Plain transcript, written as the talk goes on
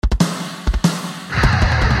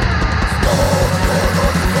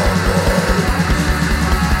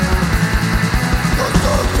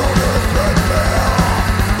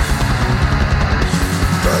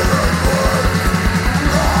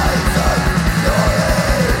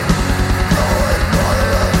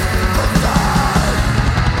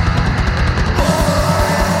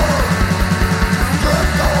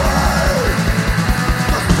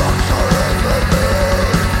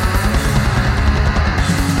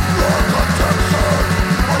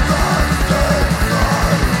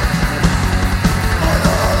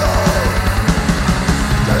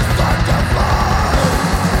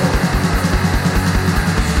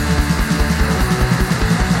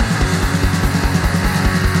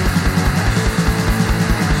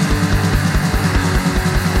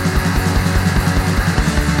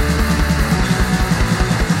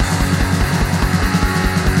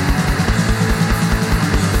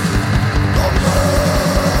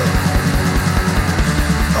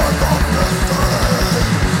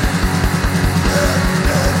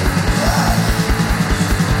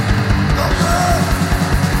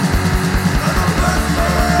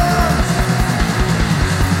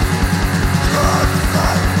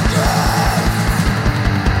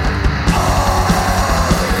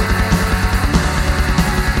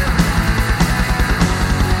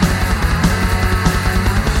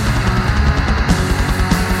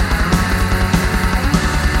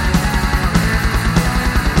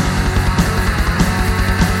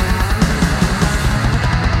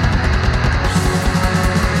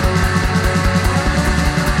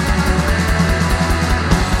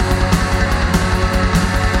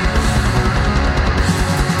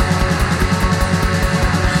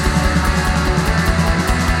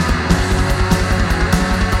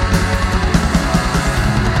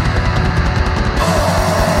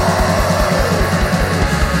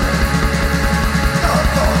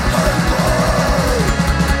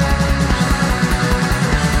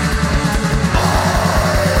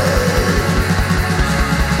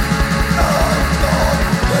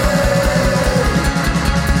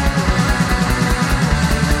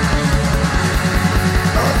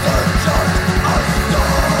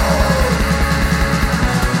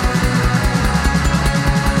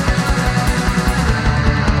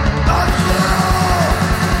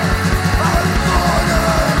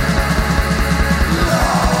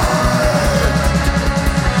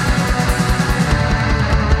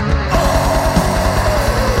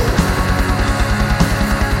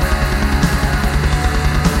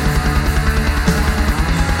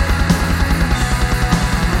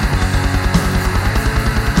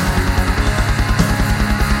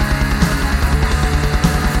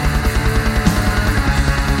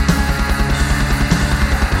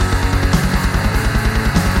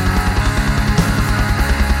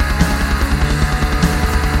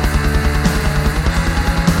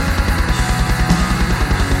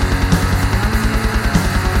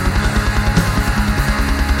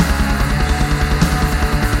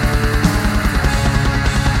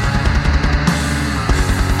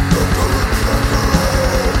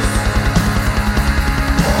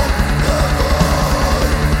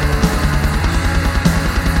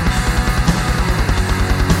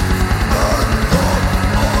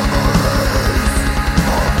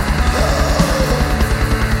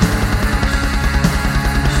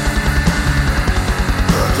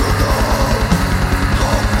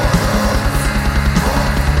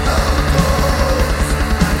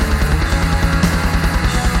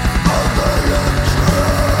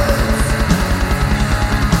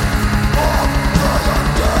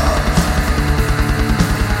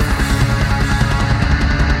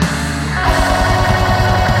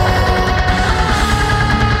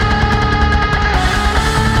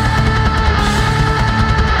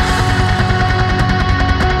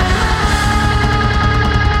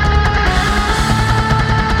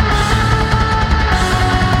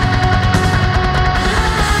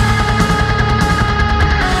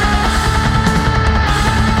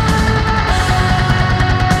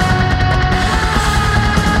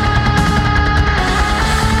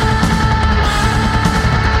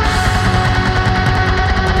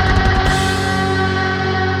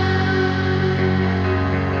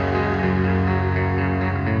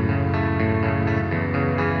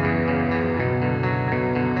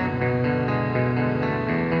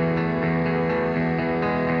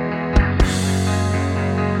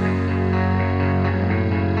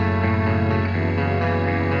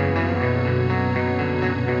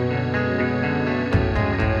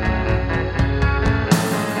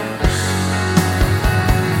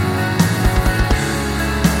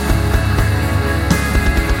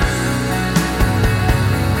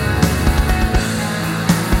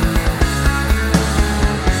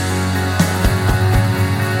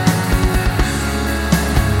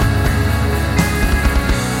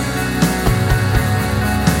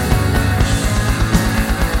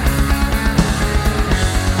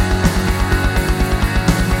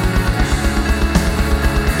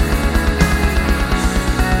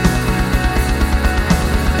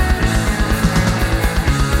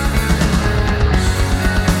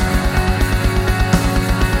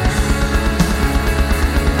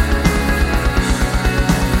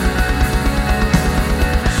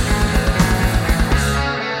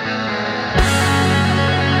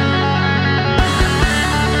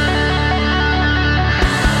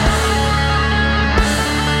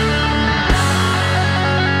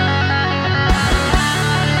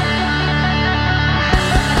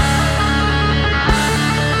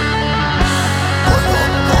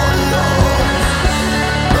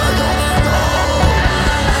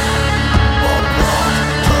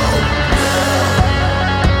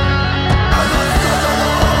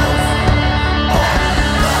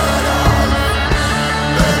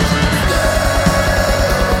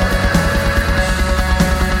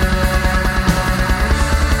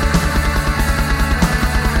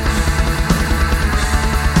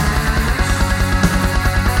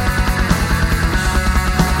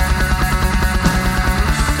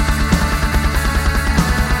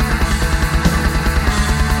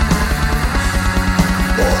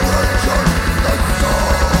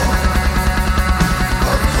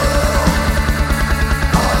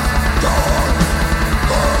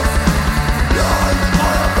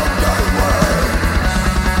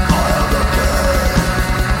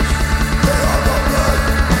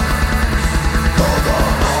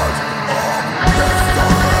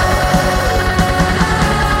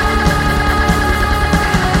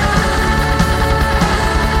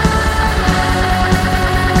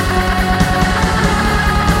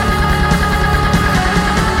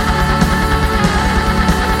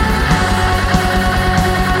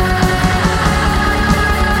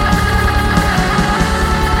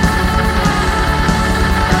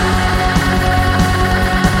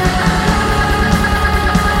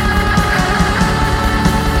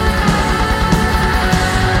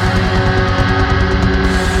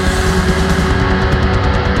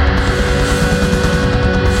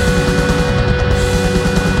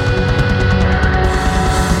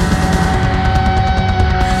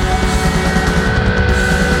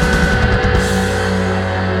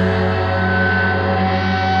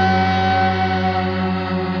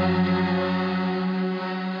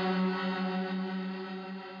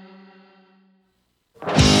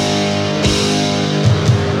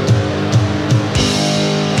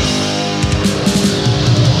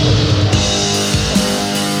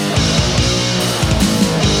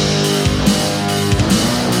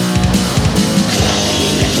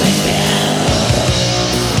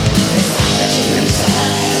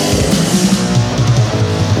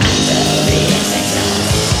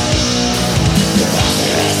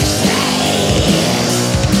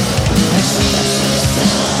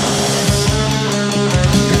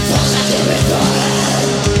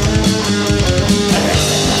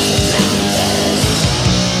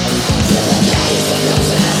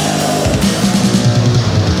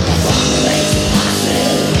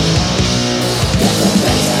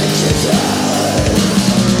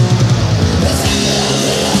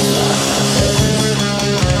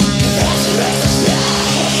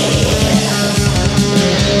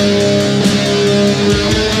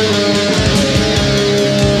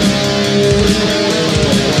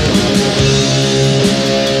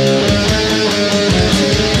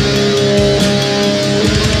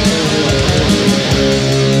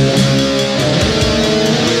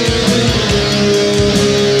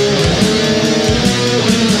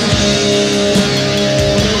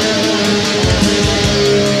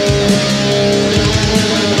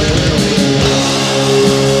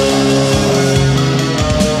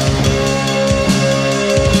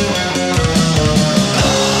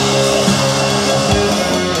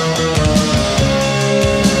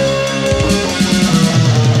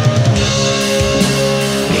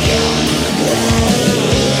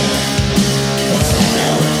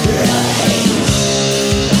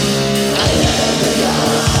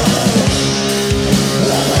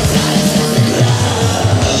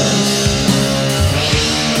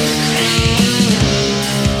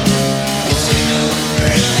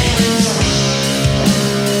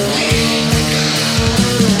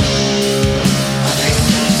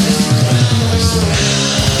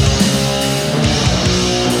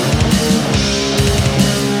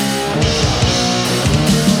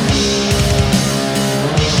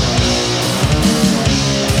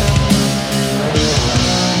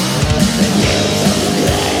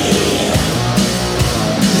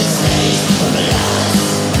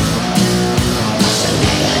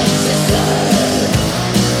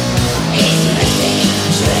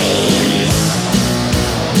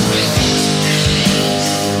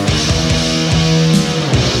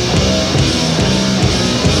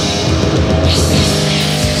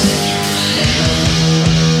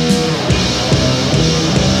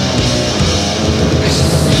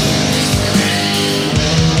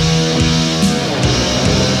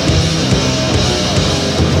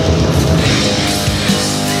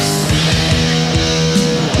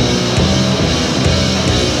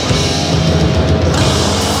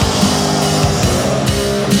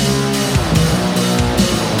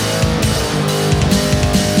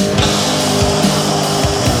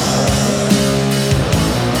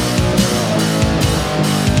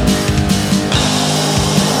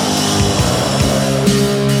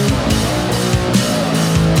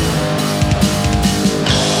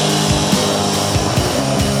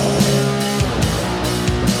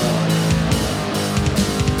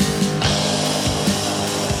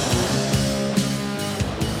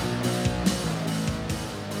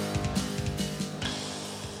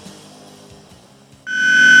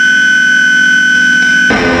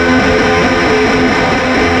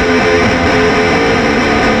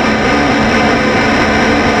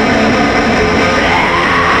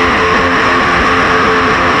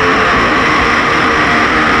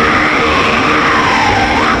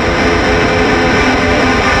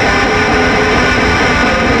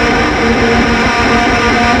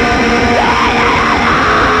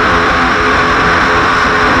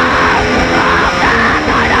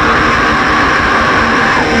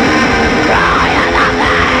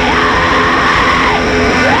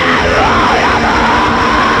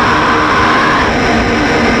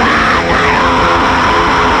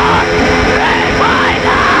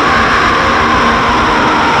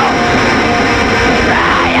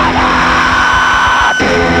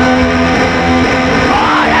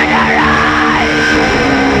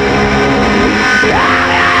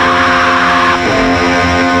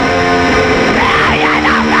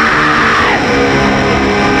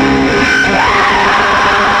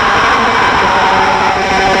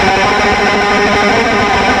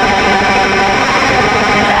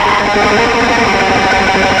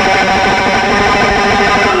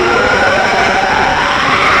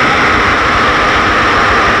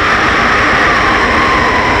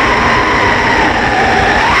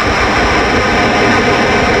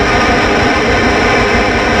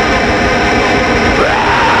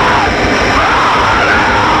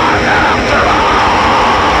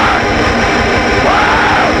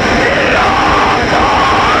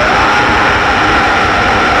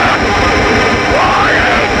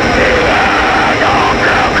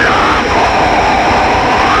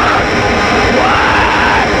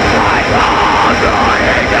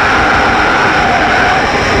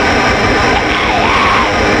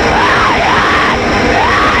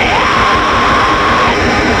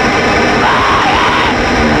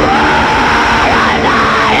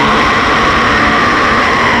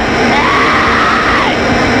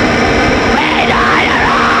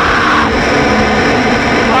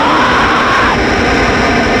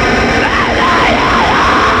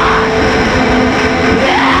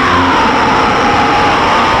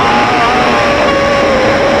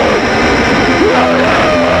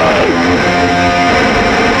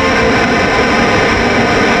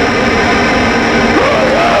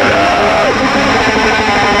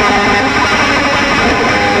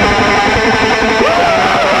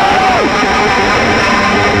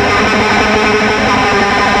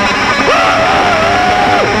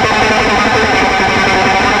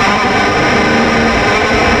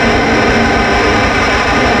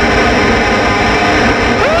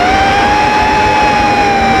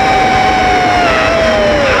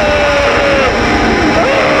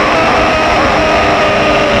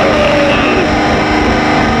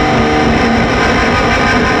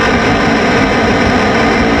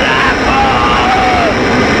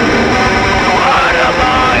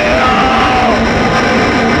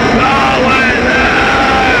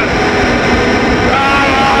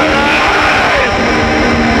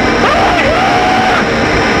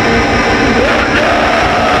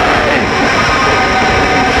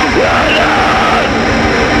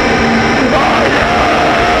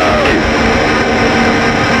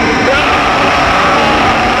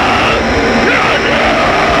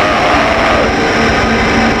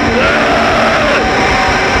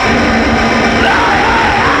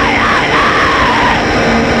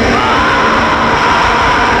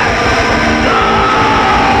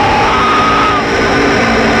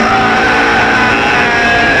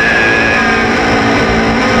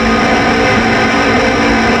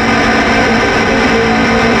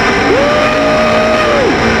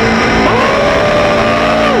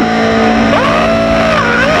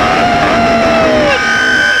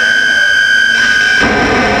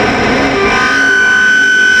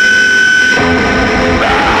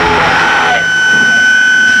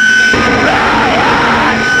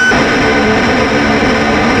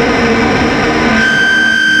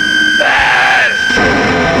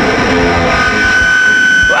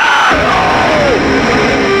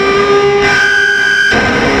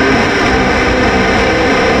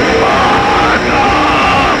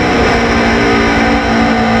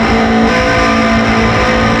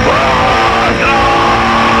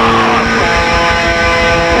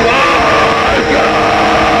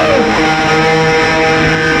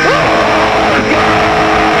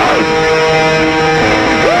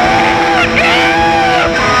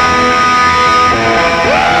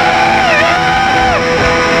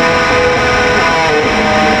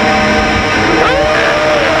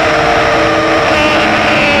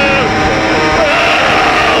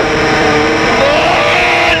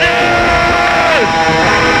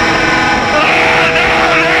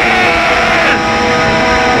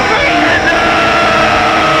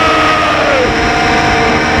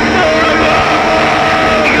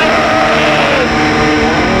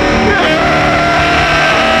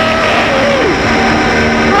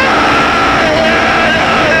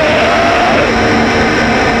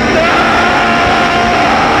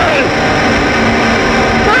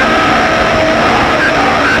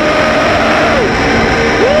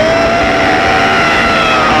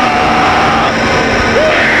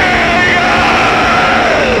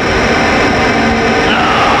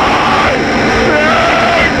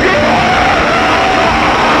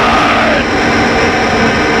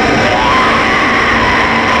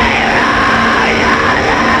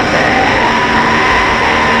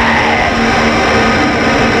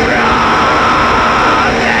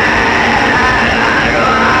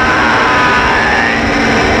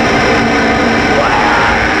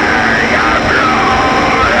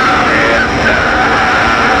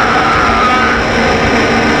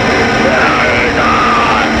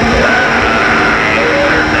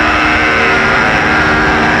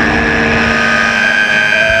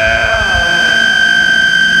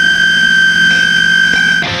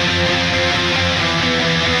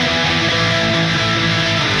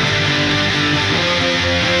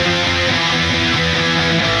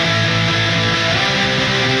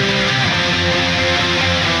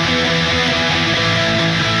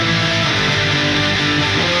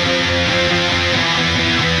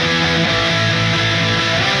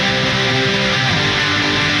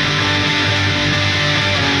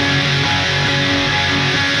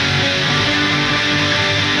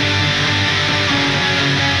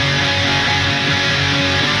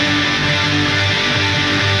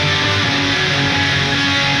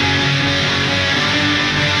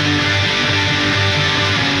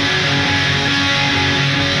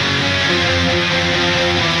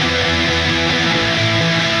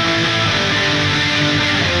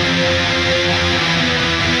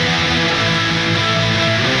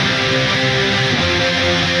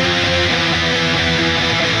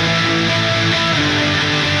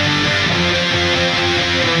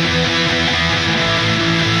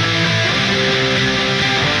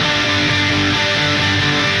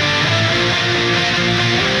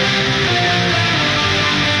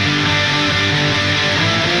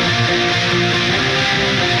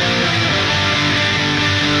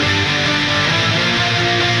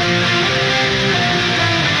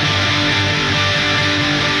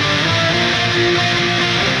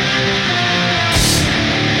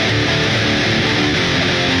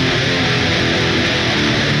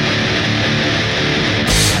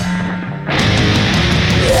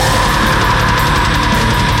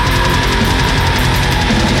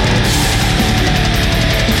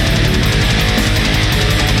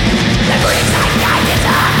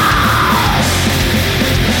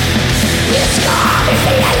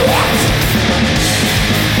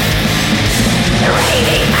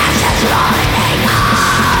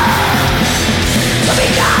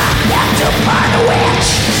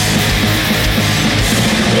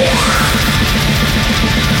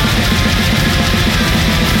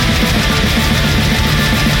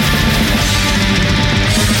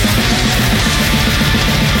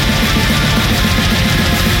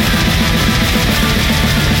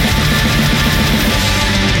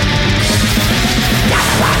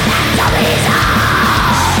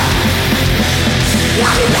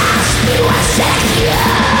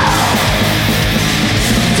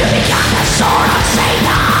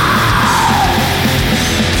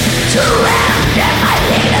Surrender my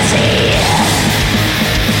legacy.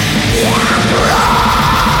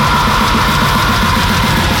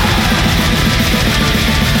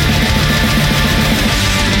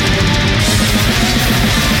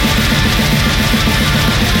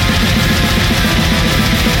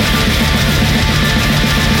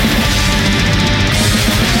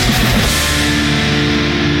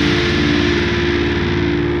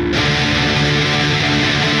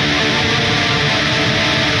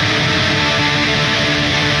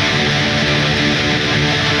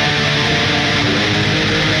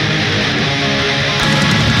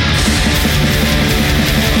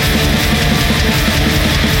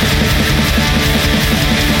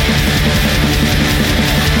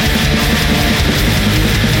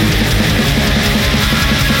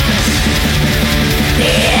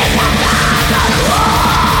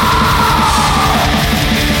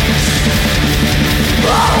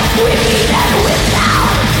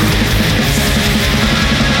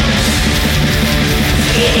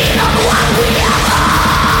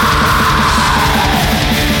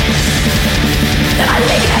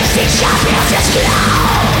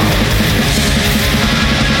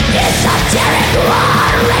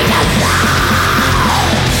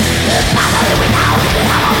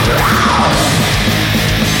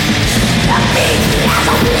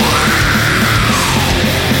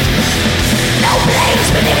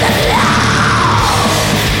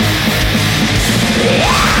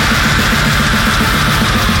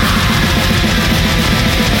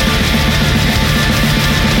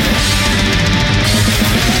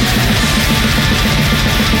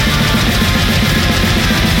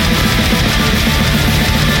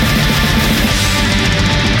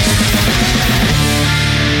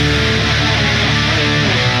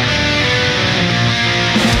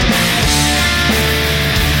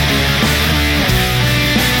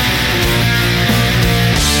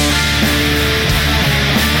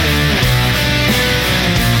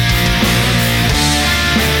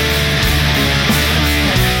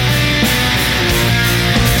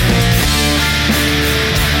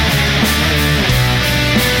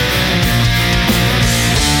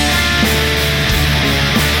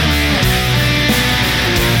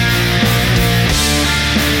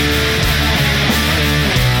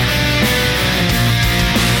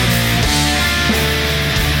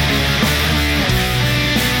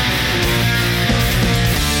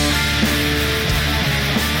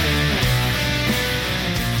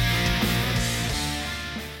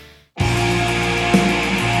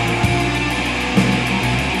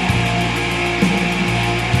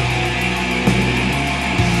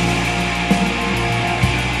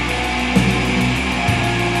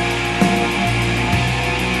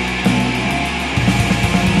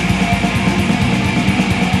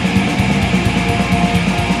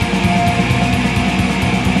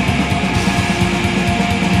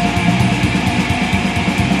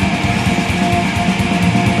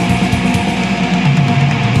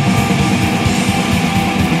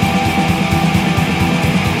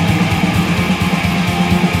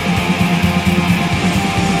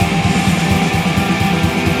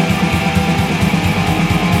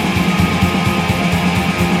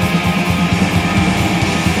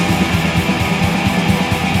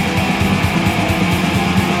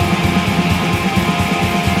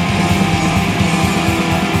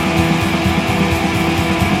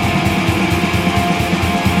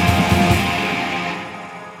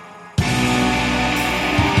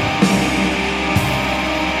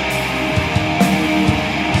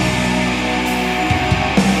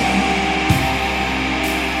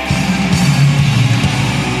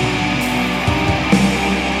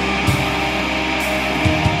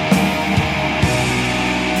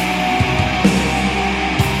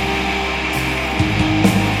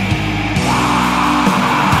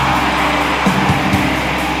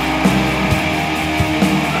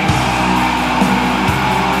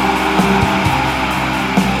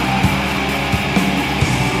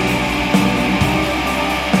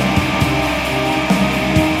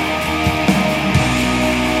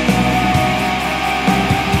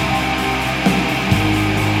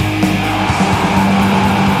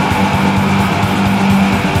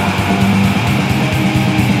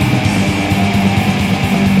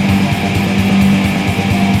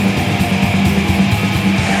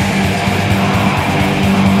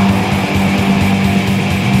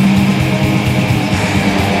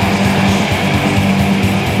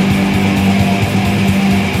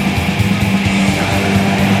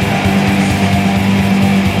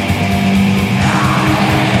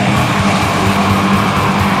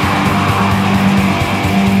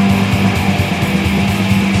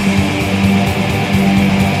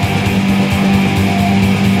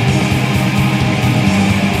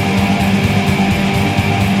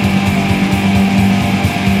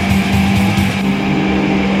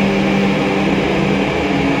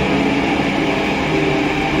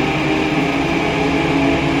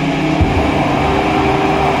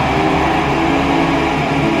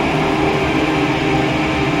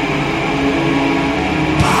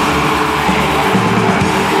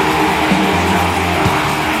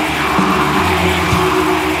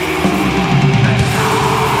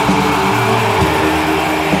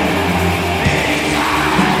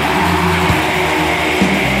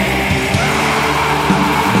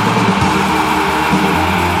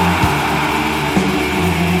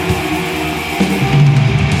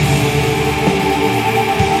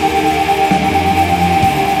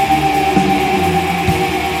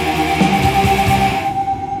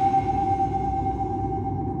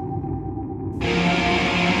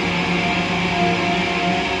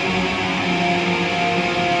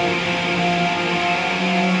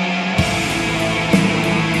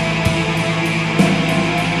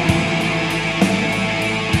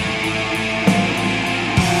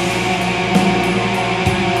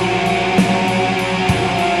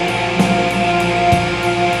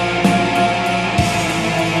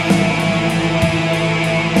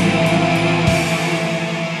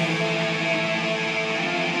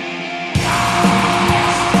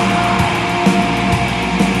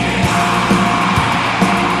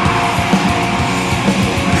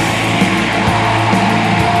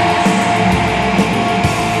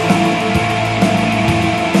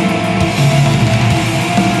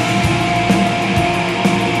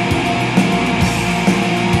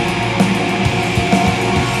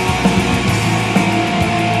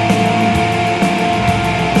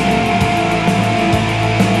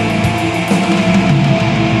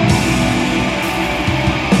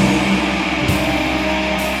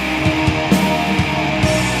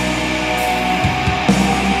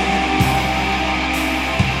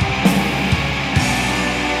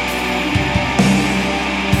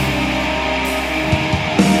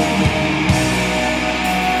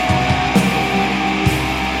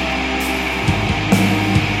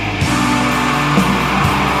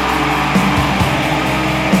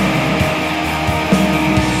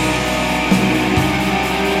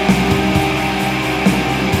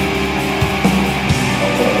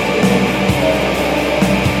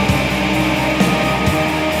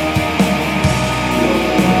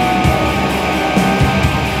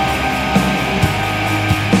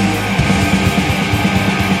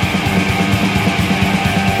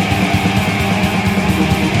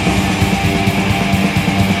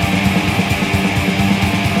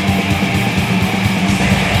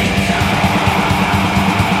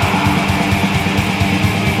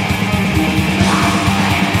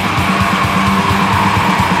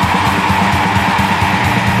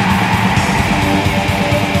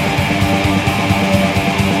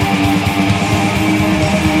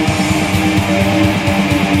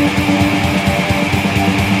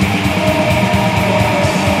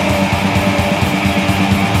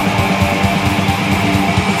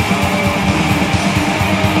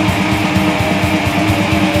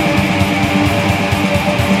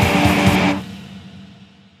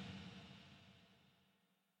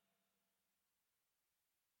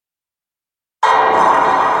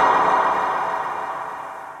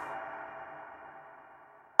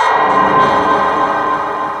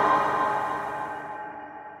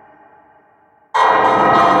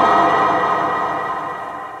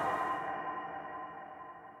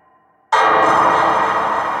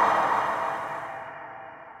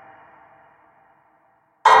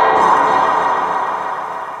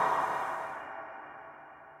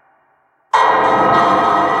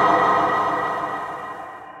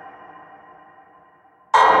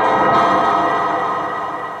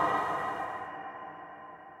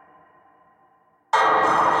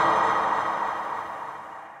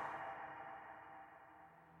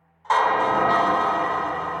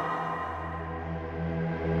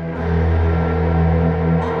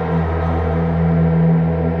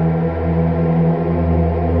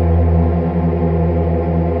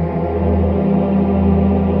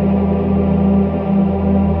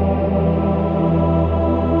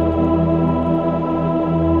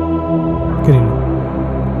 Good evening,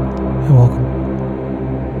 and welcome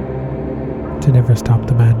to Never Stop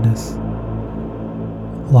the Madness,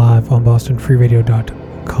 live on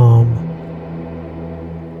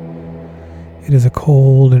BostonFreeRadio.com. It is a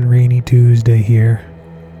cold and rainy Tuesday here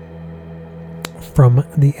from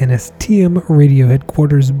the NSTM radio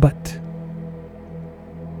headquarters, but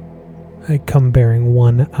I come bearing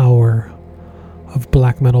 1 hour of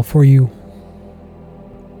black metal for you.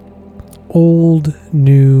 Old,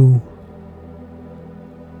 new,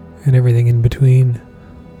 and everything in between.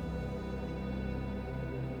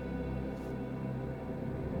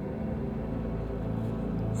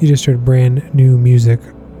 You just heard brand new music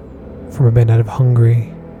from a band out of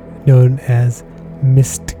Hungary known as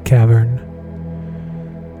Mist Cavern.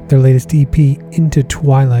 Their latest EP, Into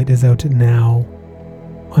Twilight, is out now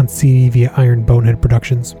on CD via Iron Bonehead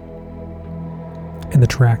Productions. And the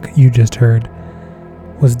track you just heard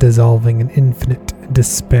was Dissolving in Infinite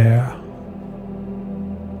Despair.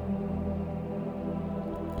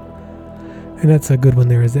 And that's a good one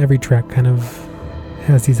there, is every track kind of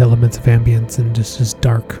has these elements of ambience and just this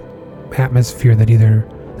dark atmosphere that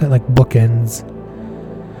like bookends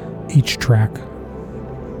each track.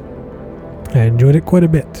 I enjoyed it quite a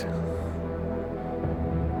bit.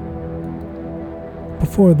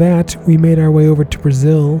 Before that, we made our way over to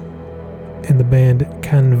Brazil and the band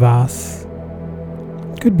Canvas.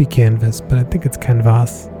 Could be Canvas, but I think it's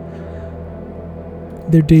Canvas.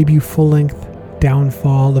 Their debut full-length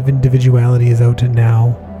Downfall of Individuality is out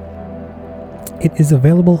now. It is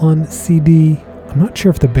available on CD. I'm not sure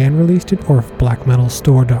if the band released it or if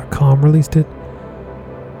blackmetalstore.com released it,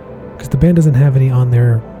 because the band doesn't have any on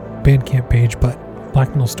their Bandcamp page, but Black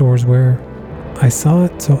Metal Store is where I saw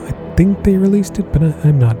it, so I think they released it, but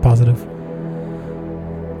I'm not positive.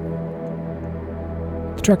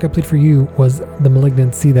 The track I played for you was The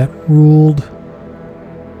Malignancy That Ruled.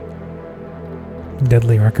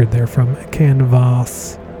 Deadly record there from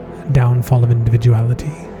Canvas, Downfall of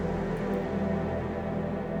Individuality.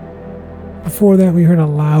 Before that, we heard a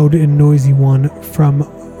loud and noisy one from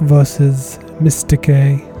Voces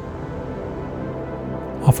Mysticae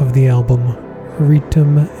off of the album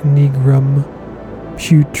Ritum Nigrum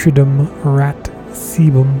Putridum Rat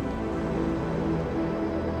Sebum.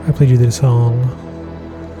 I played you the song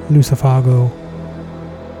Lucifago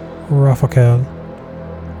Raphael.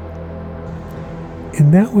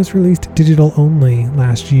 And that was released digital only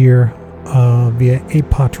last year via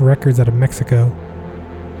Apot Records out of Mexico.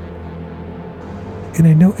 And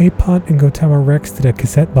I know Apot and Gotama Rex did a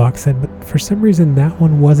cassette box set, but for some reason that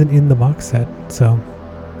one wasn't in the box set. So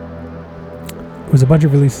it was a bunch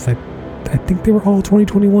of releases. I think they were all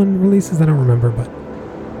 2021 releases. I don't remember, but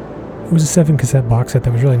it was a 7 cassette box set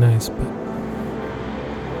that was really nice. But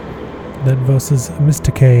that Voces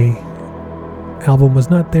Mysticae album was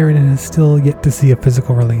not there, and it is still yet to see a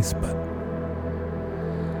physical release, but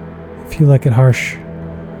if you like it harsh,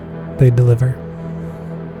 they deliver.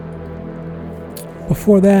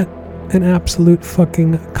 Before that, an absolute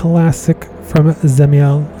fucking classic from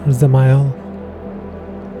Zemiel.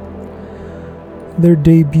 Their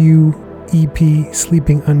debut EP,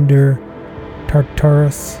 Sleeping Under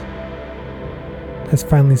Tartarus, has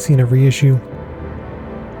finally seen a reissue.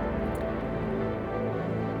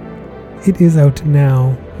 It is out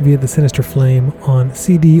now via the Sinister Flame on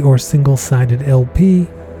CD or single-sided LP.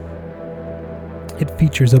 It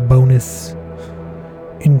features a bonus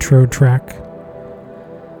intro track.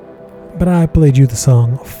 But I played you the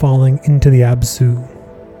song Falling into the Absu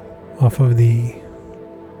off of the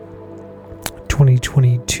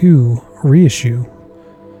 2022 reissue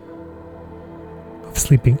of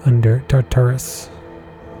Sleeping Under Tartarus.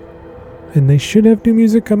 And they should have new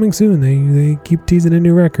music coming soon. They keep teasing a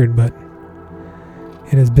new record, but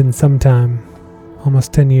it has been some time,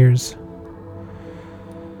 almost 10 years.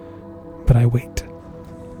 But I wait.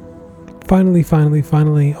 Finally,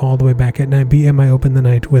 all the way back at 9 p.m. I opened the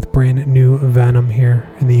night with brand new Venom here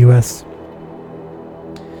in the US.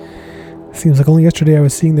 Seems like only yesterday I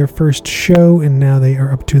was seeing their first show, and now they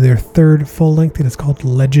are up to their third full length. It is called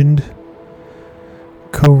Legend,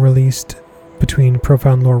 co-released between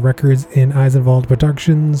Profound Lore Records and Eisenwald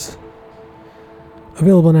Productions.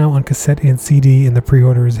 Available now on cassette and CD, and the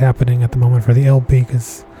pre-order is happening at the moment for the LP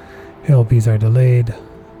because LPs are delayed.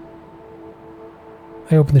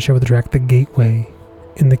 I opened the show with the track The Gateway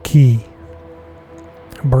in the Key.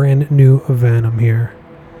 Brand new Venom here.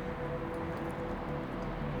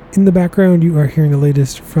 In the background, you are hearing the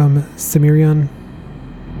latest from Cimmerian,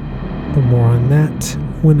 but more on that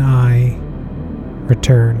when I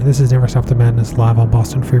return. This is Never Stop the Madness live on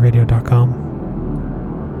BostonFreeRadio.com.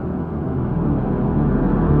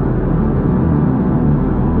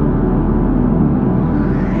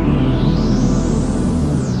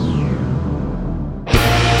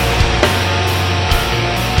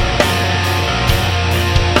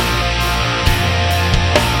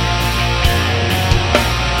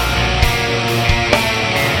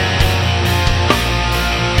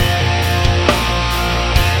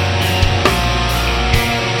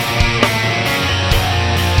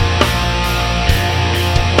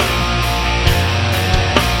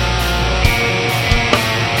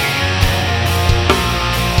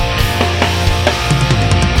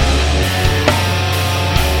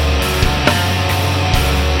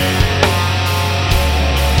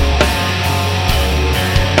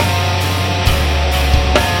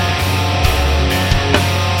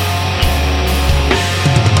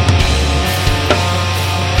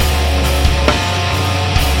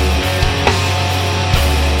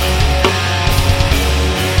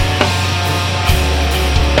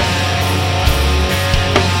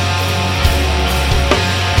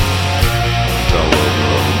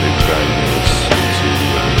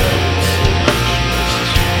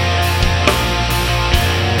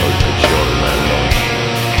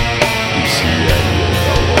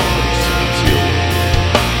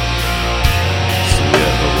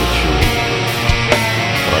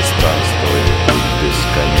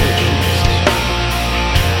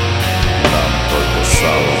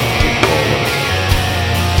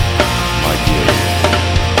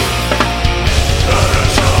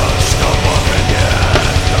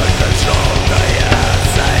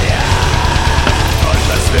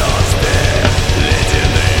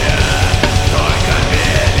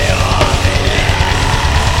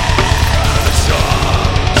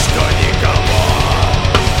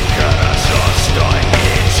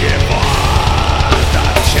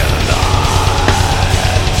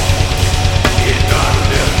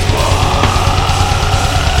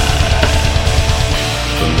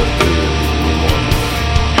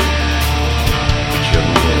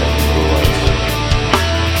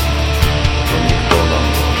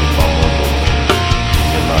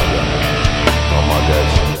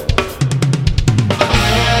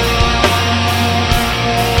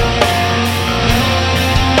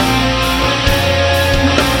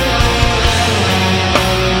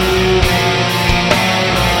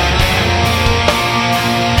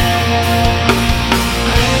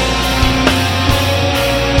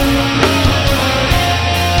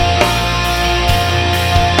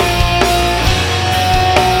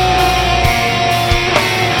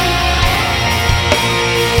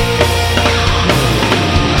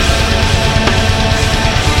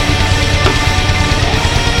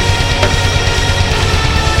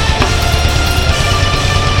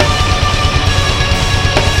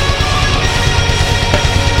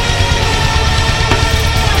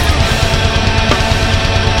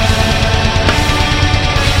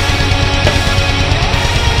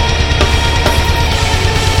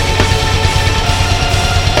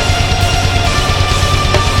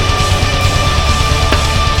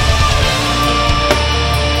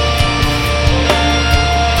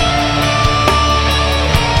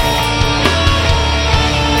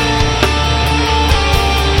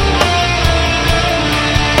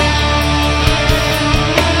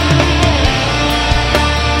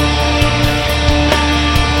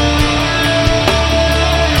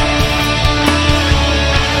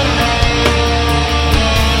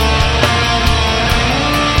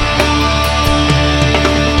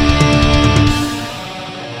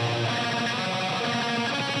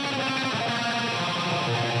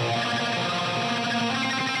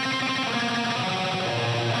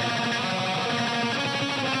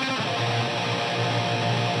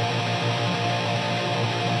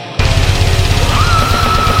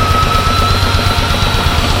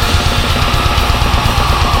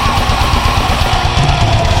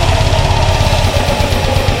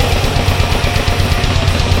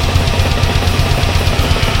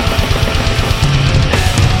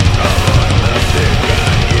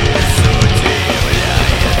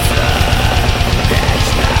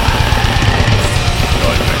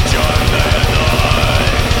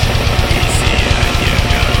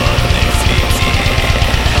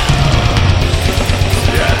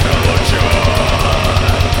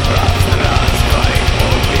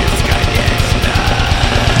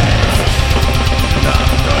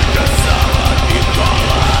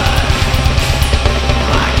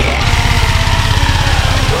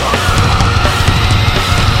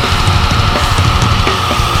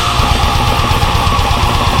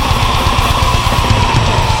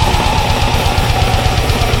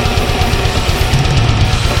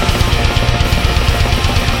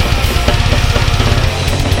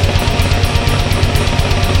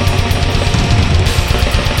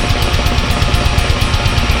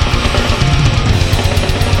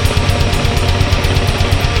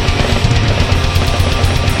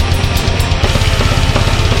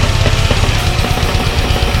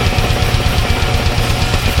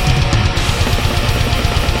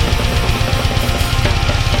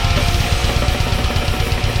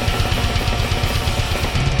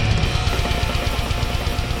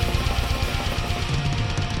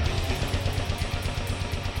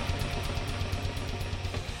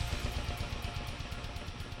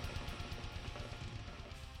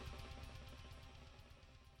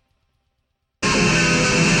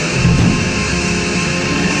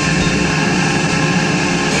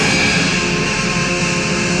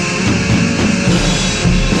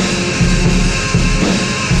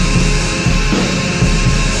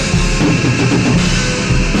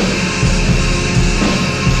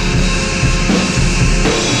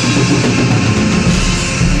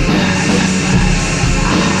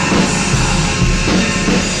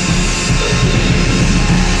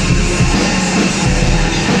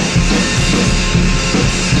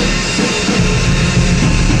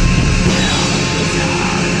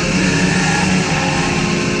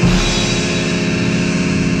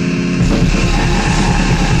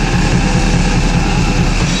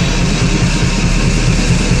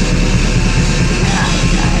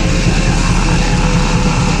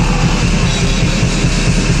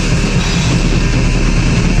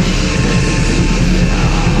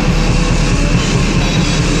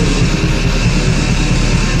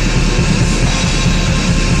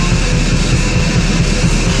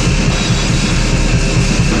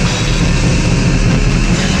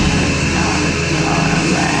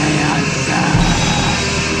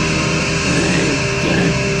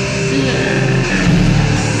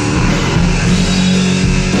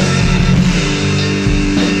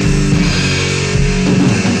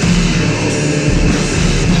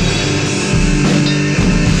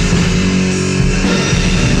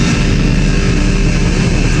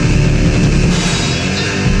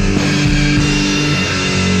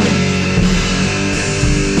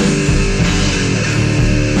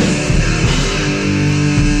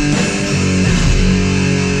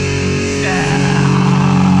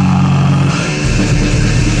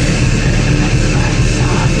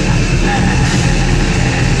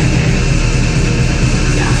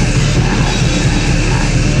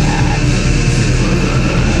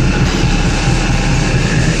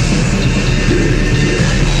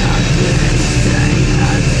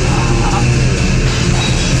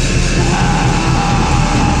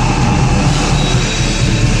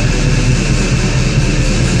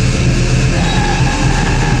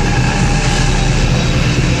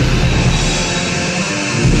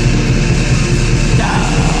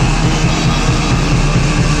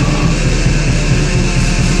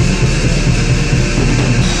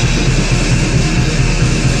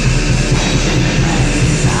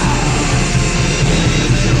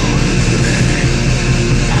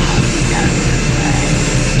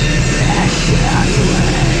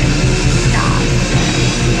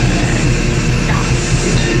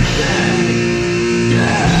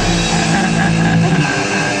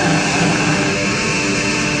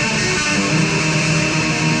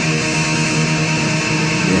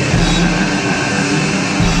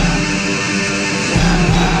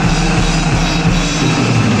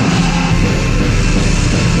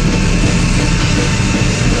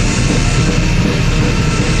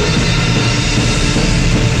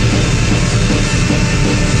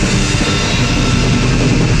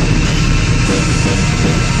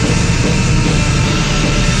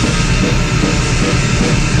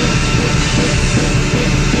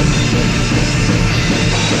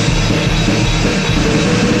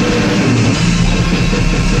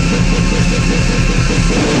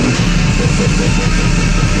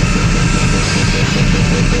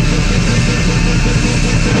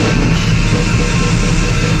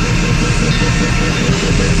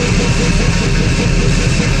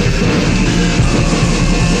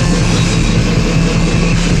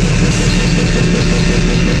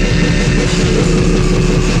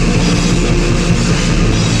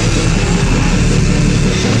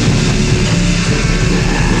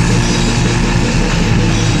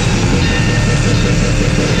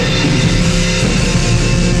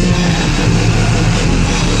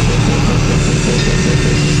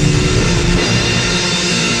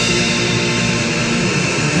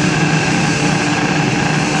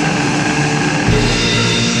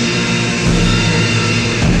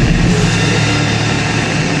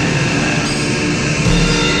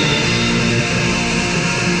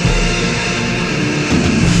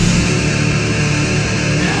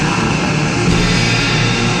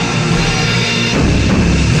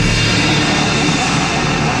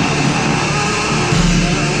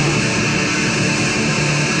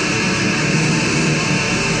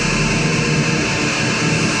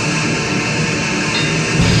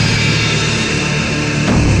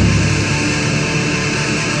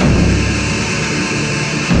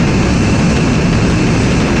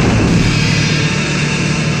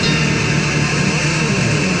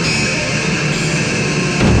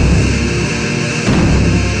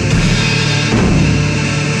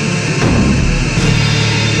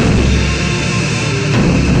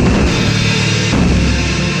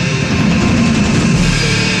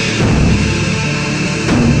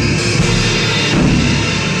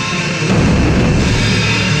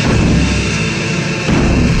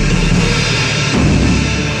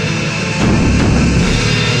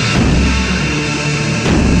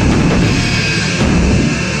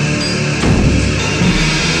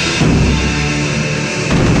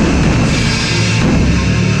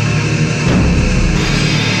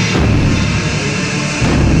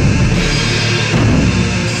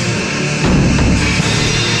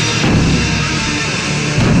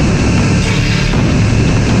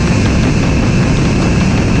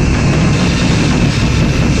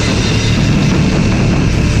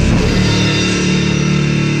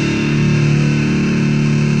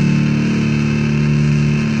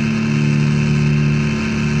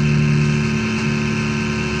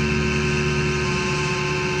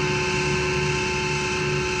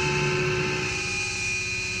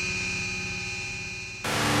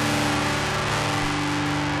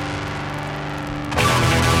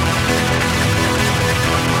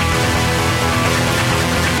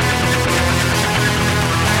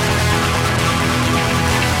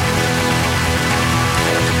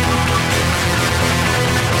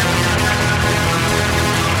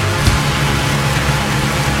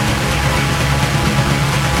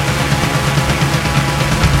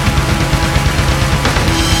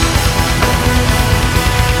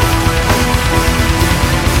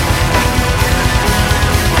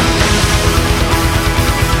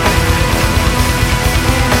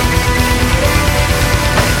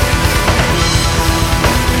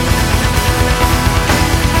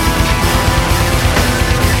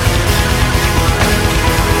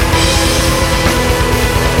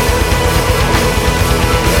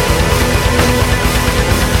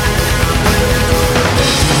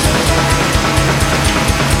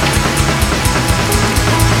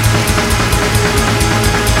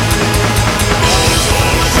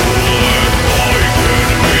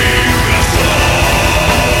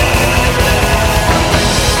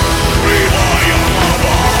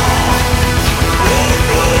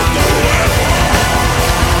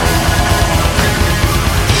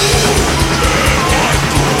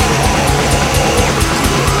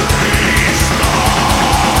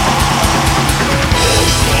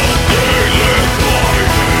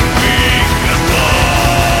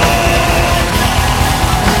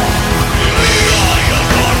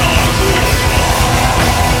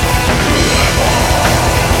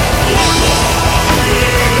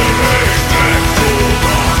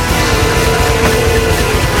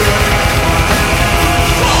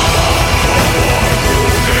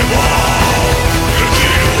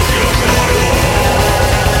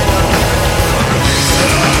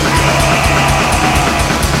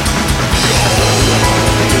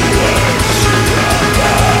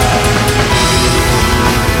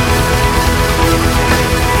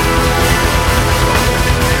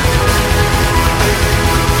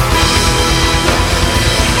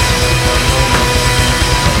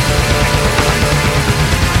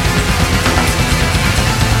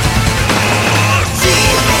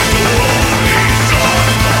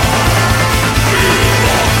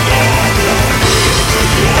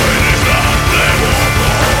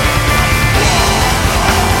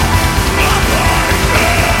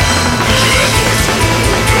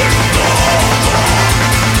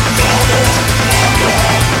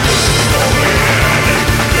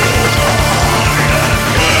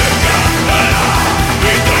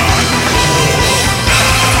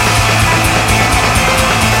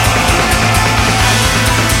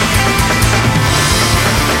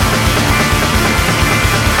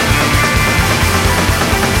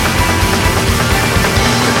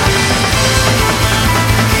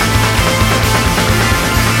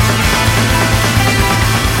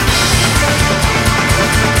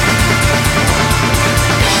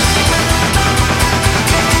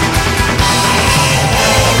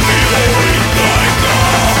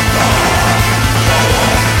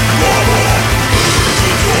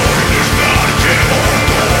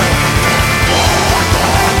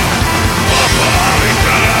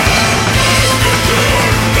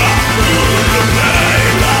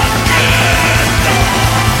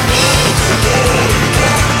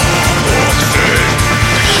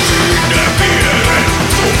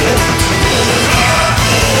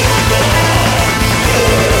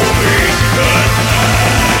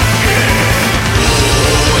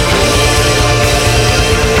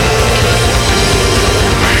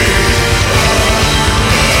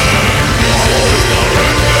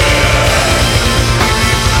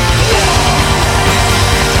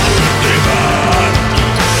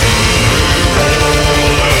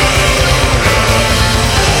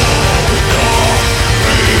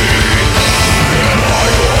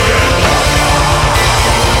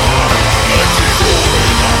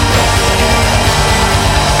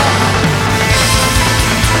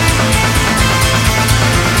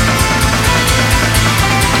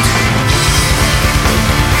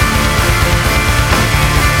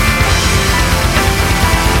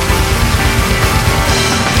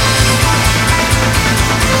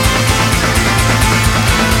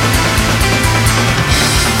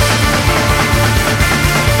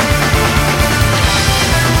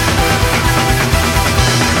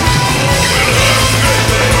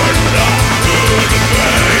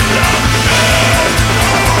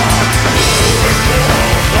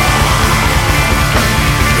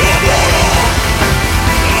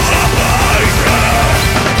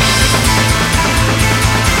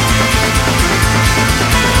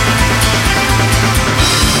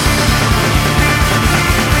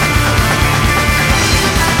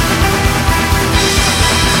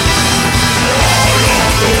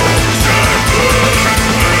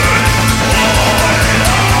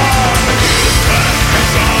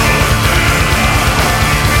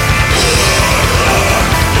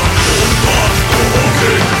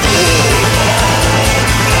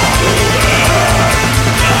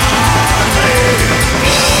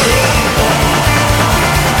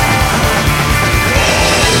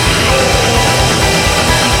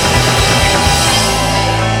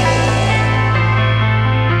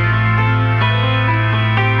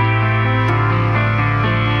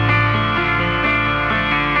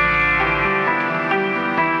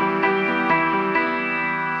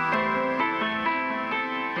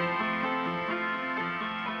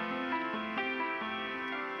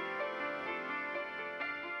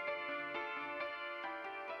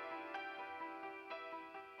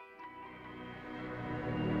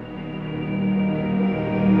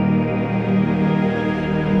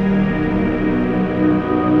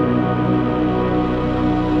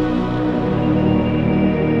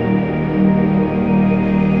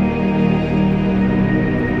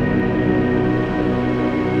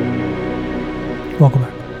 Welcome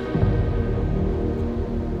back.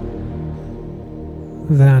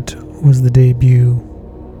 That was the debut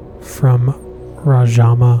from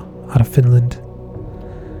Rajama out of Finland.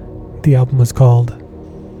 The album was called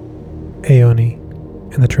Aeoni,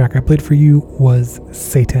 and the track I played for you was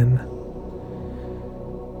Satan.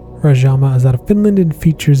 Rajama is out of Finland and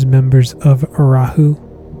features members of Rahu.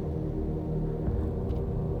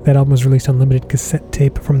 That album was released on limited cassette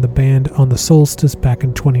tape from the band on the Solstice back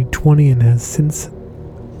in 2020 and has since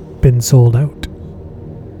been sold out.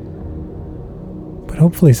 But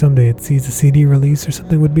hopefully someday it sees a CD release or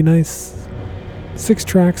something would be nice. 6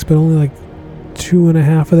 tracks, but only like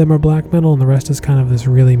 2.5 of them are black metal and the rest is kind of this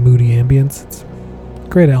really moody ambience. It's a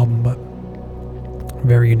great album, but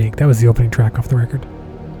very unique. That was the opening track off the record.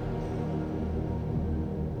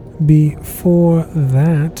 Before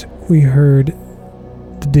that, we heard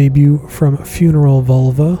the debut from Funeral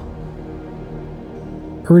Vulva.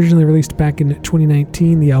 Originally released back in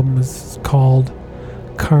 2019, the album was called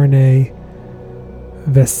Carne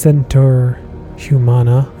Vecentur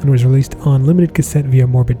Humana and was released on limited cassette via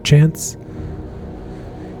Morbid Chance.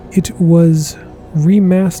 It was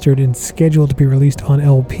remastered and scheduled to be released on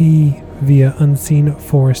LP via Unseen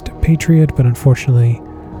Forest Patriot, but unfortunately,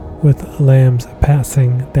 with Lamb's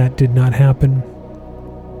passing, that did not happen.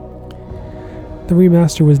 The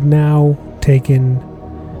remaster was now taken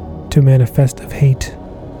to Manifest of Hate,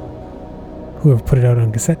 who have put it out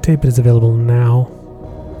on cassette tape. It is available now.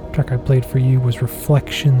 The track I played for you was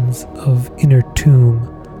Reflections of Inner Tomb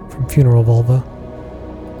from Funeral Vulva.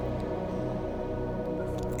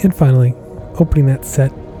 And finally, opening that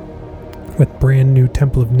set with brand new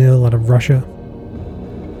Temple of Nil out of Russia.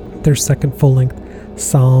 Their second full-length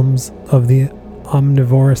Psalms of the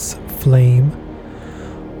Omnivorous Flame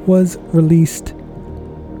was released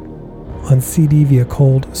on CD via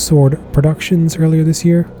Cold Sword Productions earlier this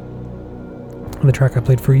year. And the track I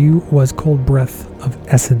played for you was Cold Breath of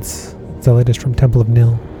Essence, the latest from Temple of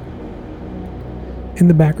Nil. In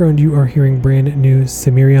the background, you are hearing brand new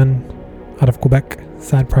Cimmerian out of Quebec,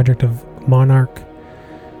 side project of Monarch.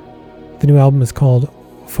 The new album is called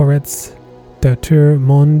Forêts d'Autre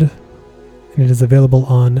Monde, and it is available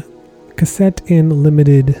on cassette and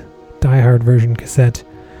limited diehard version cassette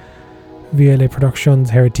via Les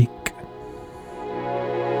Productions Hérétiques.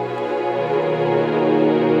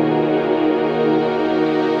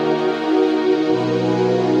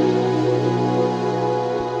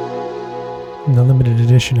 And the limited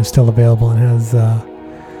edition is still available and has a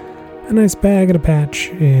nice bag and a patch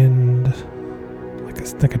and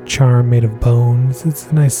like a charm made of bones. It's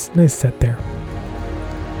a nice set there.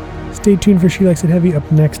 Stay tuned for She Likes It Heavy up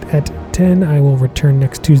next at 10. I will return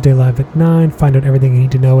next Tuesday live at 9. Find out everything you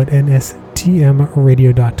need to know at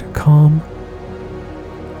nstmradio.com.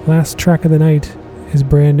 Last track of the night is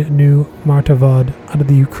brand new Marta Vod out of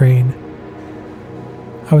the Ukraine.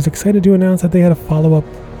 I was excited to announce that they had a follow-up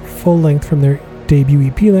full-length from their debut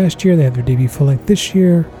EP last year. They had their debut full-length this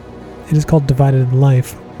year. It is called Divided in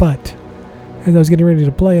Life, but as I was getting ready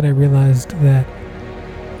to play it, I realized that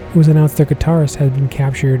it was announced their guitarist had been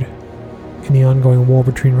captured in the ongoing war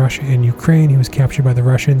between Russia and Ukraine. He was captured by the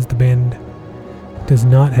Russians. The band does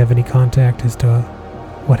not have any contact as to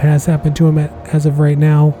what has happened to him as of right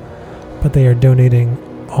now, but they are donating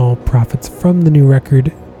all profits from the new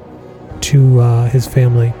record to his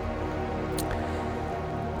family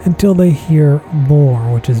until they hear more,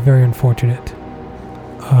 which is very unfortunate.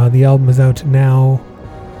 The album is out now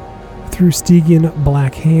through Stygian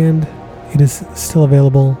Black Hand. It is still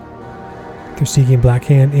available through Stygian Black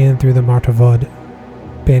Hand and through the Marta Vod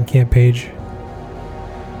Bandcamp page.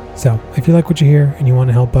 So, if you like what you hear and you want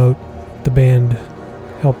to help out the band,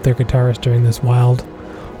 help their guitarist during this wild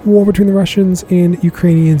war between the Russians and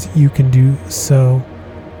Ukrainians, you can do so.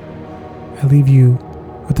 I leave you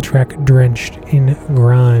with the track Drenched in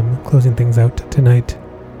Grime, closing things out tonight.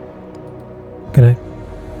 Good night.